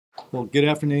Well, good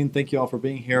afternoon. Thank you all for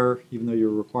being here, even though you're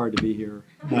required to be here.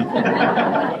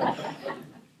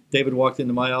 David walked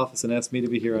into my office and asked me to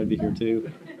be here. I'd be here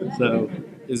too. So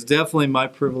it's definitely my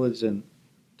privilege and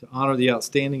to honor the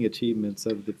outstanding achievements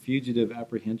of the Fugitive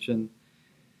Apprehension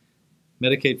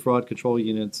Medicaid Fraud Control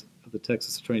Units of the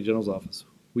Texas Attorney General's Office.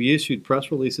 We issued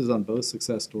press releases on both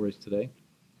success stories today,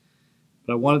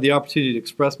 but I wanted the opportunity to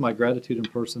express my gratitude in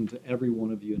person to every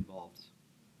one of you involved.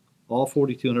 All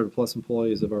 4,200 plus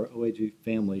employees of our OAG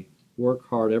family work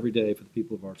hard every day for the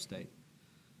people of our state.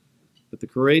 But the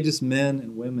courageous men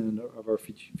and women of our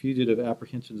Fugitive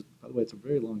Apprehension, by the way, it's a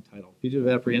very long title, Fugitive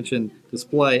Apprehension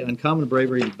display uncommon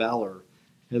bravery and valor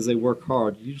as they work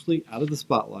hard, usually out of the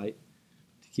spotlight,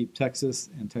 to keep Texas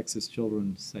and Texas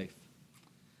children safe.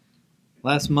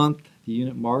 Last month, the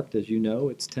unit marked, as you know,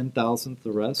 its 10,000th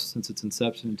arrest since its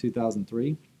inception in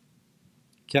 2003,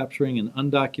 capturing an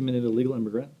undocumented illegal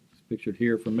immigrant, pictured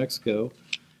here, from Mexico,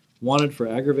 wanted for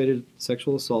aggravated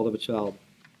sexual assault of a child,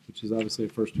 which is obviously a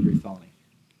first-degree felony.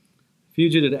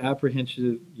 Fugitive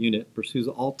Apprehension Unit pursues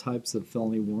all types of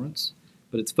felony warrants,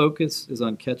 but its focus is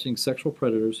on catching sexual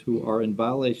predators who are in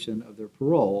violation of their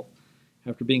parole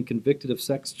after being convicted of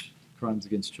sex crimes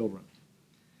against children.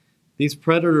 These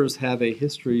predators have a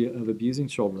history of abusing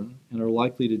children and are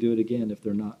likely to do it again if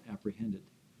they're not apprehended.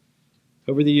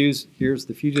 Over the years,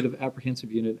 the Fugitive Apprehension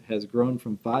Unit has grown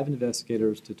from 5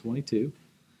 investigators to 22,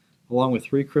 along with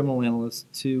 3 criminal analysts,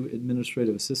 2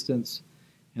 administrative assistants,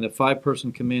 and a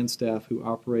 5-person command staff who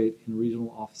operate in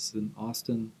regional offices in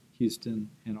Austin, Houston,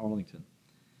 and Arlington.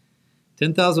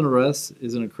 10,000 arrests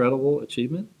is an incredible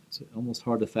achievement. It's almost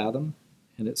hard to fathom,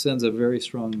 and it sends a very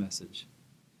strong message.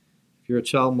 If you're a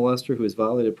child molester who has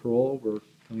violated parole, we're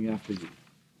coming after you.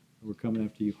 We're coming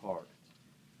after you hard.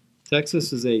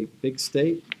 Texas is a big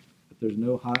state, but there's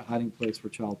no hiding place for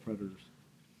child predators.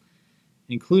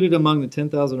 Included among the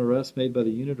 10,000 arrests made by the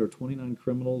unit are 29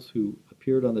 criminals who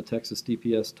appeared on the Texas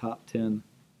DPS Top 10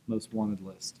 Most Wanted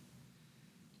list.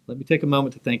 Let me take a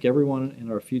moment to thank everyone in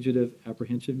our Fugitive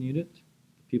Apprehension Unit.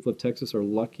 The people of Texas are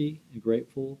lucky and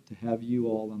grateful to have you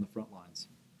all on the front lines.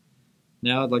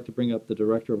 Now I'd like to bring up the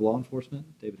Director of Law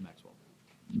Enforcement, David Maxwell.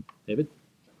 David?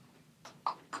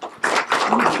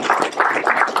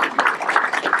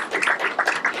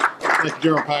 Thank you,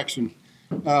 General Paxton.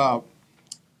 I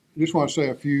just want to say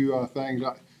a few things.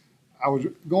 I was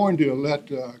going to let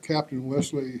Captain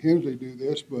Wesley Hensley do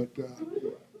this, but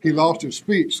he lost his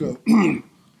speech. So, you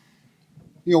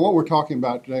know, what we're talking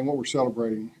about today and what we're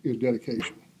celebrating is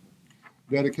dedication.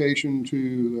 Dedication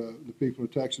to the people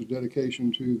of Texas,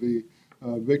 dedication to the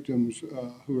victims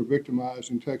who are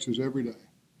victimized in Texas every day.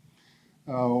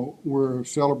 We're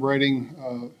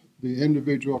celebrating the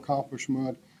individual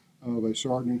accomplishment of a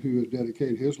sergeant who has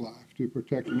dedicated his life to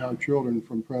protecting our children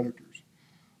from predators.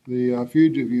 The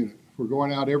Fugitive Unit, we're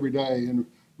going out every day and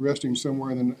arresting somewhere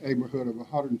in the neighborhood of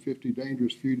 150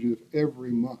 dangerous fugitives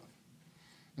every month.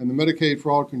 And the Medicaid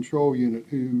Fraud Control Unit,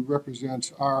 who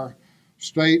represents our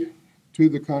state to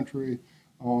the country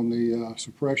on the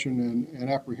suppression and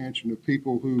apprehension of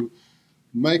people who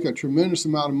make a tremendous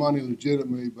amount of money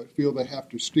legitimately but feel they have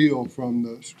to steal from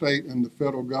the state and the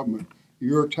federal government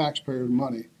your taxpayers'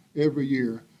 money every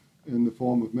year in the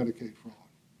form of Medicaid fraud.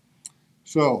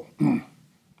 So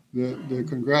the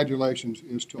congratulations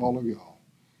is to all of y'all.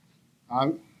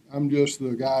 I'm just the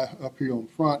guy up here on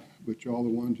front, but y'all the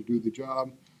ones who do the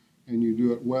job, and you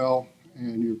do it well,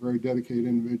 and you're very dedicated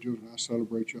individuals, and I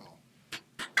celebrate y'all.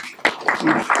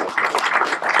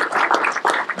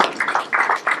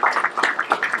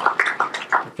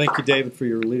 Thank you, David, for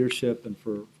your leadership and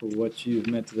for what you've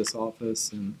meant to this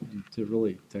office and to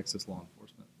really Texas law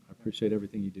enforcement. I appreciate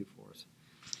everything you do for us.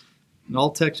 And all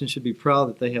Texans should be proud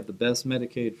that they have the best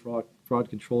Medicaid fraud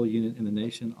control unit in the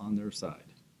nation on their side.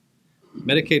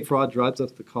 Medicaid fraud drives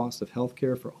up the cost of health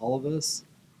care for all of us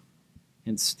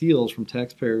and steals from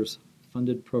taxpayers'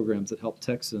 funded programs that help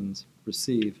Texans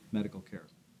receive medical care.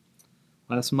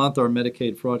 Last month, our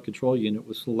Medicaid Fraud Control Unit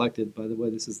was selected, by the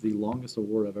way, this is the longest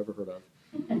award I've ever heard of,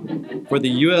 for the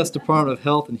U.S. Department of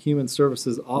Health and Human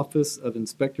Services Office of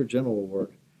Inspector General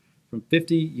Award from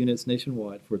 50 units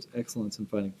nationwide for its excellence in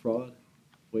fighting fraud,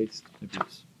 waste, and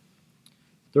abuse.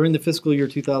 During the fiscal year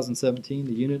 2017,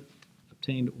 the unit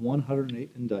obtained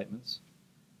 108 indictments,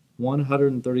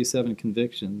 137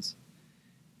 convictions,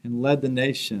 and led the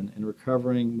nation in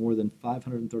recovering more than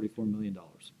 $534 million.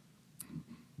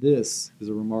 This is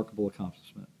a remarkable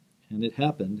accomplishment, and it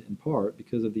happened in part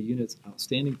because of the unit's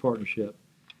outstanding partnership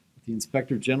with the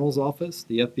Inspector General's Office,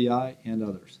 the FBI, and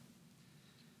others.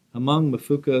 Among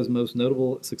MFUCA's most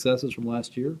notable successes from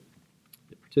last year,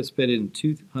 it participated in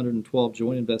 212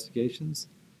 joint investigations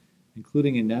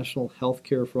including a national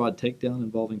healthcare fraud takedown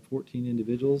involving 14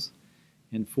 individuals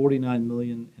and $49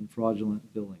 million in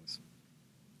fraudulent billings.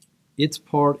 Its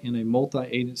part in a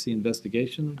multi-agency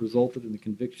investigation resulted in the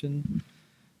conviction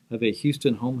of a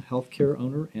Houston home health care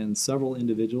owner and several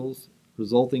individuals,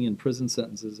 resulting in prison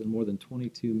sentences and more than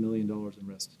 $22 million in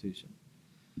restitution.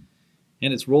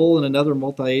 And its role in another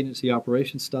multi-agency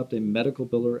operation stopped a medical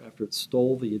biller after it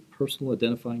stole the personal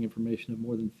identifying information of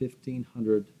more than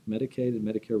 1,500 Medicaid and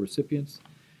Medicare recipients,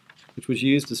 which was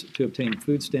used to obtain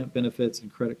food stamp benefits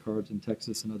and credit cards in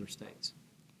Texas and other states.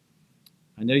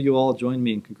 I know you all join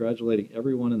me in congratulating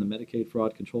everyone in the Medicaid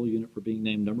Fraud Control Unit for being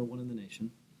named #1 in the nation.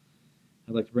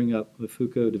 I'd like to bring up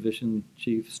Mafuco Division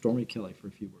Chief Stormy Kelly for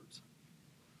a few words.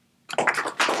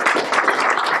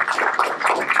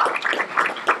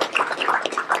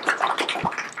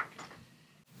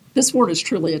 This award is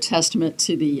truly a testament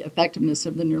to the effectiveness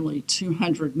of the nearly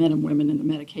 200 men and women in the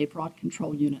Medicaid Fraud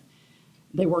Control Unit.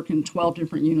 They work in 12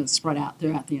 different units spread out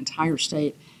throughout the entire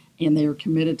state, and they are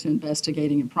committed to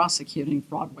investigating and prosecuting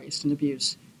fraud, waste, and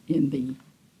abuse in the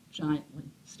giantly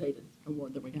stated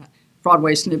award that we got, fraud,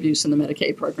 waste, and abuse in the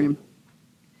Medicaid program.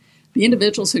 The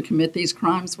individuals who commit these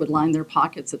crimes would line their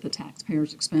pockets at the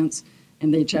taxpayer's expense,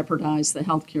 and they jeopardize the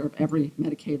health care of every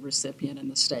Medicaid recipient in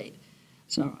the state.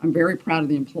 So I'm very proud of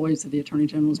the employees of the Attorney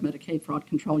General's Medicaid Fraud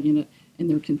Control Unit and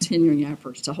their continuing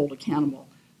efforts to hold accountable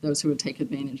those who would take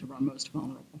advantage of our most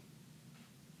vulnerable.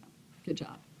 Good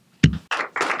job.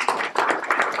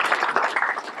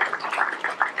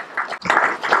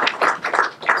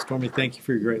 Stormy, thank you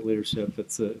for your great leadership.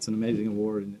 It's an amazing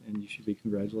award, and you should be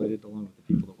congratulated along with the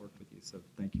people that work with you. So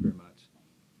thank you very much.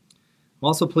 I'm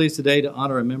also pleased today to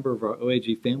honor a member of our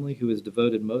OAG family who has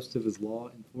devoted most of his law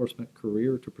enforcement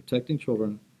career to protecting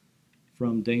children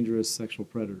from dangerous sexual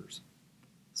predators.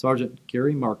 Sergeant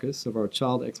Gary Marquis of our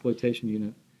Child Exploitation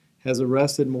Unit has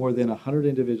arrested more than 100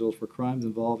 individuals for crimes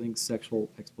involving sexual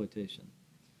exploitation.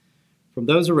 From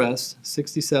those arrests,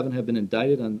 67 have been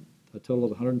indicted on a total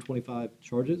of 125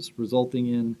 charges, resulting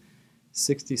in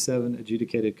 67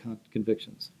 adjudicated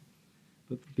convictions.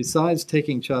 But besides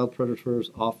taking child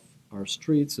predators off our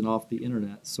streets and off the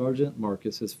internet, Sergeant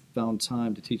Marquis has found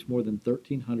time to teach more than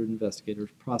 1,300 investigators,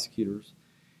 prosecutors,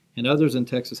 and others in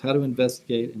Texas how to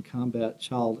investigate and combat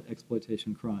child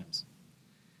exploitation crimes.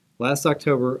 Last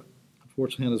October,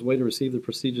 unfortunately on his way to receive the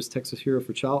prestigious Texas Hero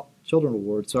for Children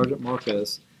Award, Sergeant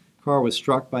Marquis' car was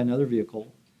struck by another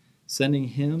vehicle, sending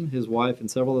him, his wife, and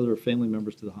several other family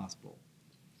members to the hospital.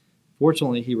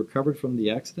 Fortunately, he recovered from the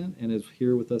accident and is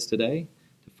here with us today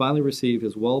to finally receive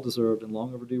his well-deserved and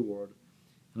long overdue award,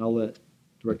 and I'll let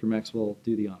Director Maxwell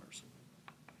do the honors.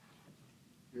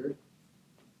 Gary?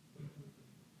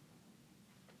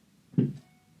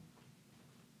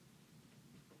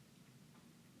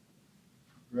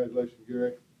 Congratulations,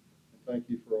 Gary, and thank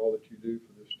you for all that you do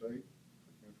for this state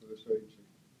and for this agency.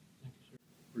 Thank you, sir.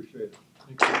 Appreciate it.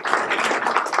 Thank you.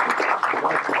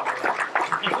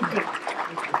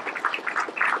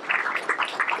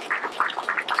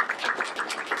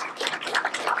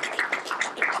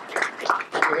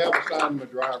 We have assigned the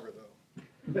driver, though.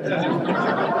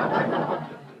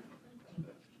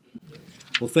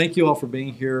 Well, thank you all for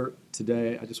being here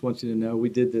today. I just want you to know we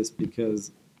did this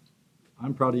because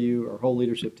I'm proud of you, our whole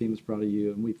leadership team is proud of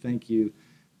you, and we thank you,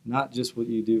 not just what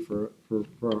you do for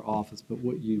our office, but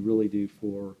what you really do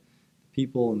for the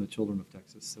people and the children of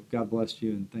Texas. So God bless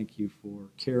you, and thank you for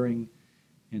caring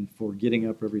and for getting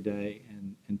up every day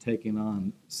and taking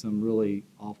on some really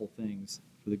awful things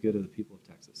for the good of the people of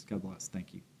Texas. God bless.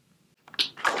 Thank you.